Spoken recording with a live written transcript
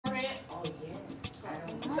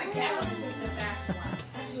I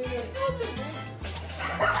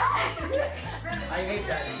hate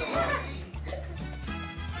that so much.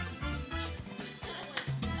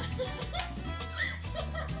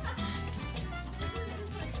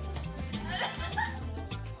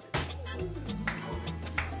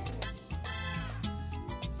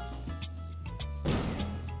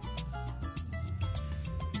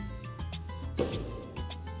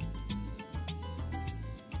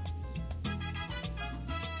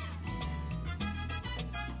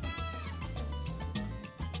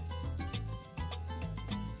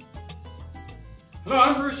 Hello,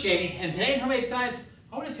 I'm Bruce Cheney, and today in Homemade Science,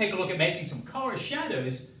 I want to take a look at making some color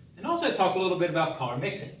shadows and also talk a little bit about color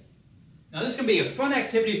mixing. Now this can be a fun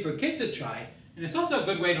activity for kids to try, and it's also a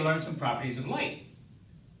good way to learn some properties of light.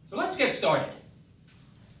 So let's get started.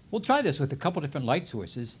 We'll try this with a couple different light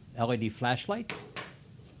sources, LED flashlights.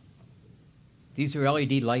 These are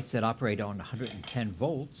LED lights that operate on 110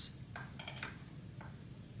 volts.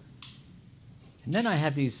 And then I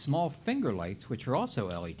have these small finger lights, which are also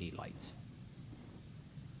LED lights.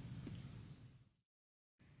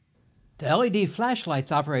 The LED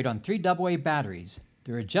flashlights operate on 3 AA batteries.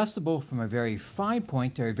 They're adjustable from a very fine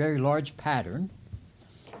point to a very large pattern,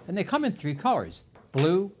 and they come in 3 colors: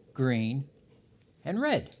 blue, green, and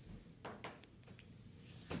red.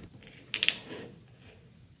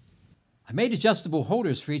 I made adjustable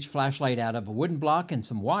holders for each flashlight out of a wooden block and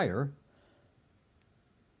some wire.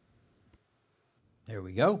 There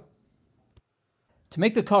we go. To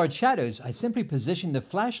make the colored shadows, I simply position the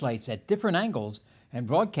flashlights at different angles and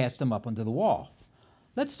broadcast them up onto the wall.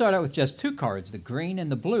 Let's start out with just 2 cards, the green and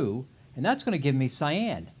the blue, and that's going to give me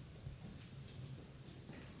cyan.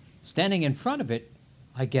 Standing in front of it,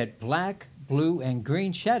 I get black, blue, and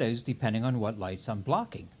green shadows depending on what lights I'm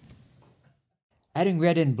blocking. Adding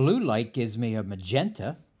red and blue light gives me a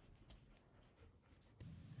magenta.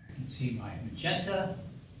 You can see my magenta,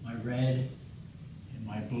 my red, and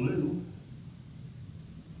my blue.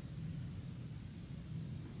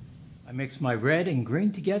 I mix my red and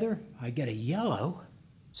green together, I get a yellow.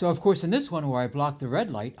 So of course in this one where I block the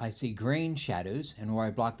red light, I see green shadows, and where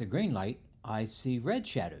I block the green light, I see red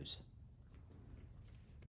shadows.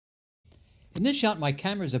 In this shot my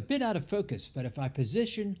camera is a bit out of focus, but if I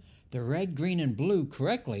position the red, green, and blue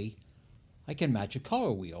correctly, I can match a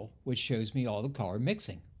color wheel, which shows me all the color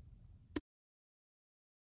mixing.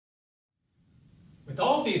 With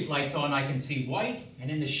all of these lights on, I can see white,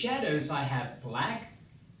 and in the shadows I have black,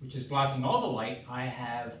 which is blocking all the light. I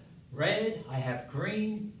have red, I have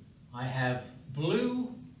green, I have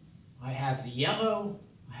blue, I have yellow,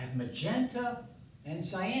 I have magenta, and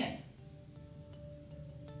cyan.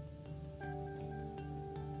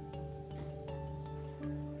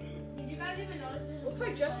 Did you guys even notice this? Looks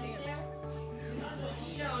like Just Dance.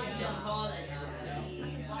 No, I just called it.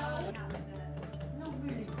 No,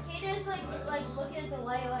 really. Kata's like looking at the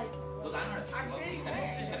light like. Look, I don't know. He's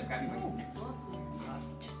gotta grab me by your neck.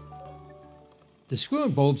 The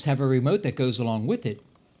screw-in bulbs have a remote that goes along with it,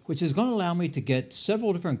 which is going to allow me to get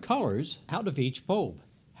several different colors out of each bulb.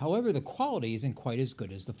 However, the quality isn't quite as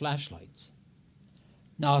good as the flashlights.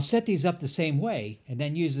 Now I'll set these up the same way and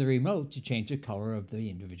then use the remote to change the color of the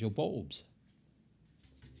individual bulbs.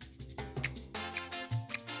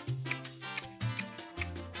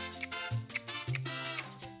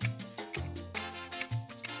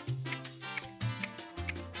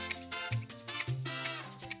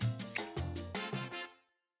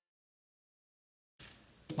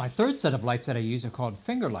 My third set of lights that I use are called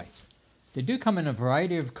finger lights. They do come in a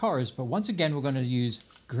variety of colors, but once again we're going to use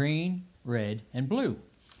green, red, and blue.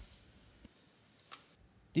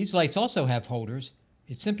 These lights also have holders.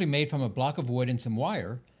 It's simply made from a block of wood and some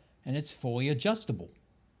wire, and it's fully adjustable.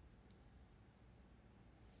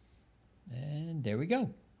 And there we go.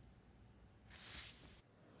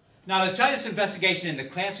 Now to try this investigation in the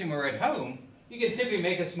classroom or at home, you can simply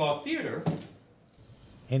make a small theater.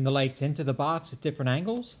 Aim the lights into the box at different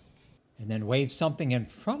angles, and then wave something in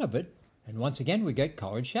front of it, and once again we get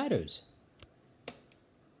colored shadows.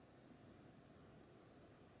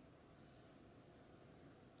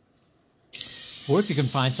 Or if you can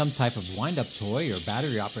find some type of wind-up toy or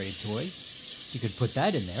battery-operated toy, you could put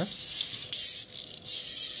that in there,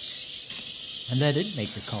 and let it make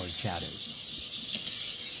the colored shadows.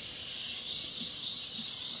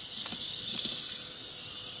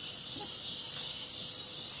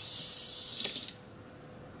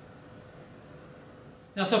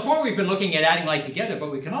 Now, so far we've been looking at adding light together,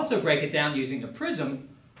 but we can also break it down using a prism,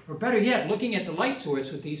 or better yet, looking at the light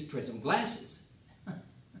source with these prism glasses.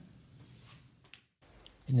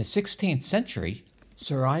 In the 16th century,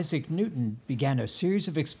 Sir Isaac Newton began a series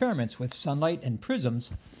of experiments with sunlight and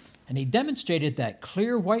prisms and he demonstrated that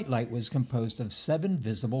clear white light was composed of 7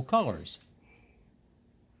 visible colors.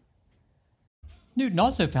 Newton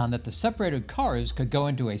also found that the separated colors could go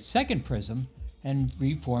into a second prism and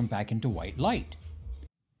reform back into white light.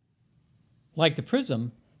 Like the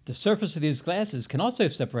prism, the surface of these glasses can also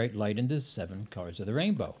separate light into 7 colors of the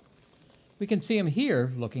rainbow. We can see them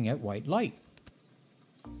here looking at white light.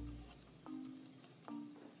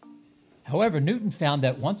 However, Newton found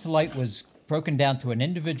that once the light was broken down to an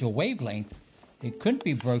individual wavelength, it couldn't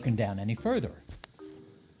be broken down any further.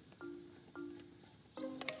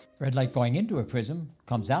 Red light going into a prism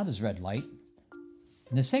comes out as red light,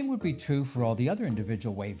 and the same would be true for all the other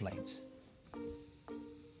individual wavelengths.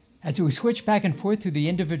 As we switch back and forth through the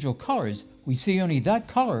individual colors, we see only that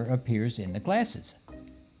color appears in the glasses.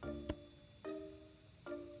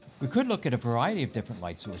 We could look at a variety of different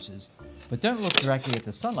light sources, but don't look directly at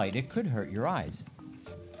the sunlight, it could hurt your eyes.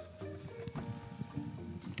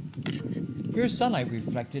 Here's sunlight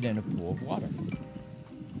reflected in a pool of water.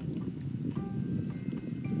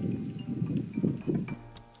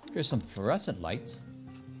 Here's some fluorescent lights.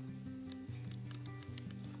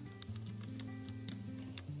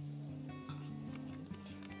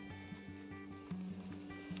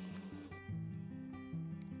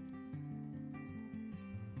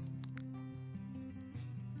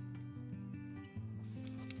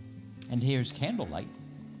 And here's candlelight.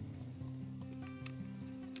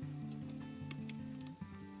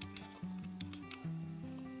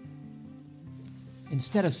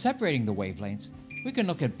 Instead of separating the wavelengths, we can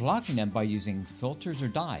look at blocking them by using filters or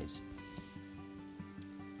dyes.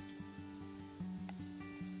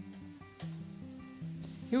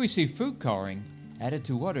 Here we see food coloring added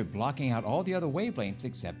to water, blocking out all the other wavelengths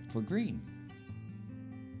except for green.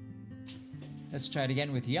 Let's try it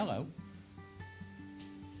again with yellow.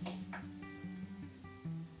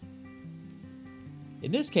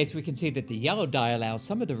 In this case, we can see that the yellow dye allows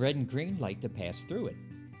some of the red and green light to pass through it.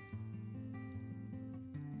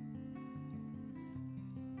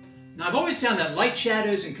 Now, I've always found that light,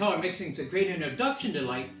 shadows, and color mixing is a great introduction to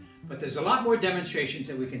light, but there's a lot more demonstrations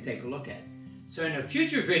that we can take a look at. So in a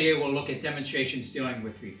future video, we'll look at demonstrations dealing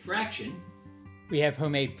with refraction. We have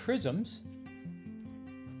homemade prisms,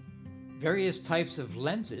 various types of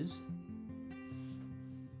lenses,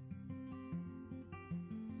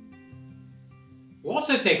 we'll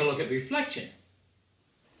also take a look at reflection.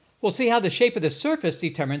 We'll see how the shape of the surface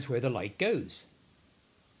determines where the light goes.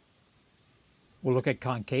 We'll look at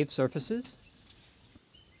concave surfaces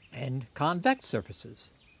and convex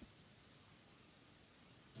surfaces.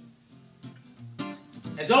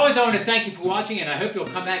 As always, I want to thank you for watching, and I hope you'll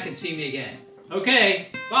come back and see me again. Okay,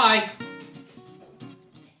 bye!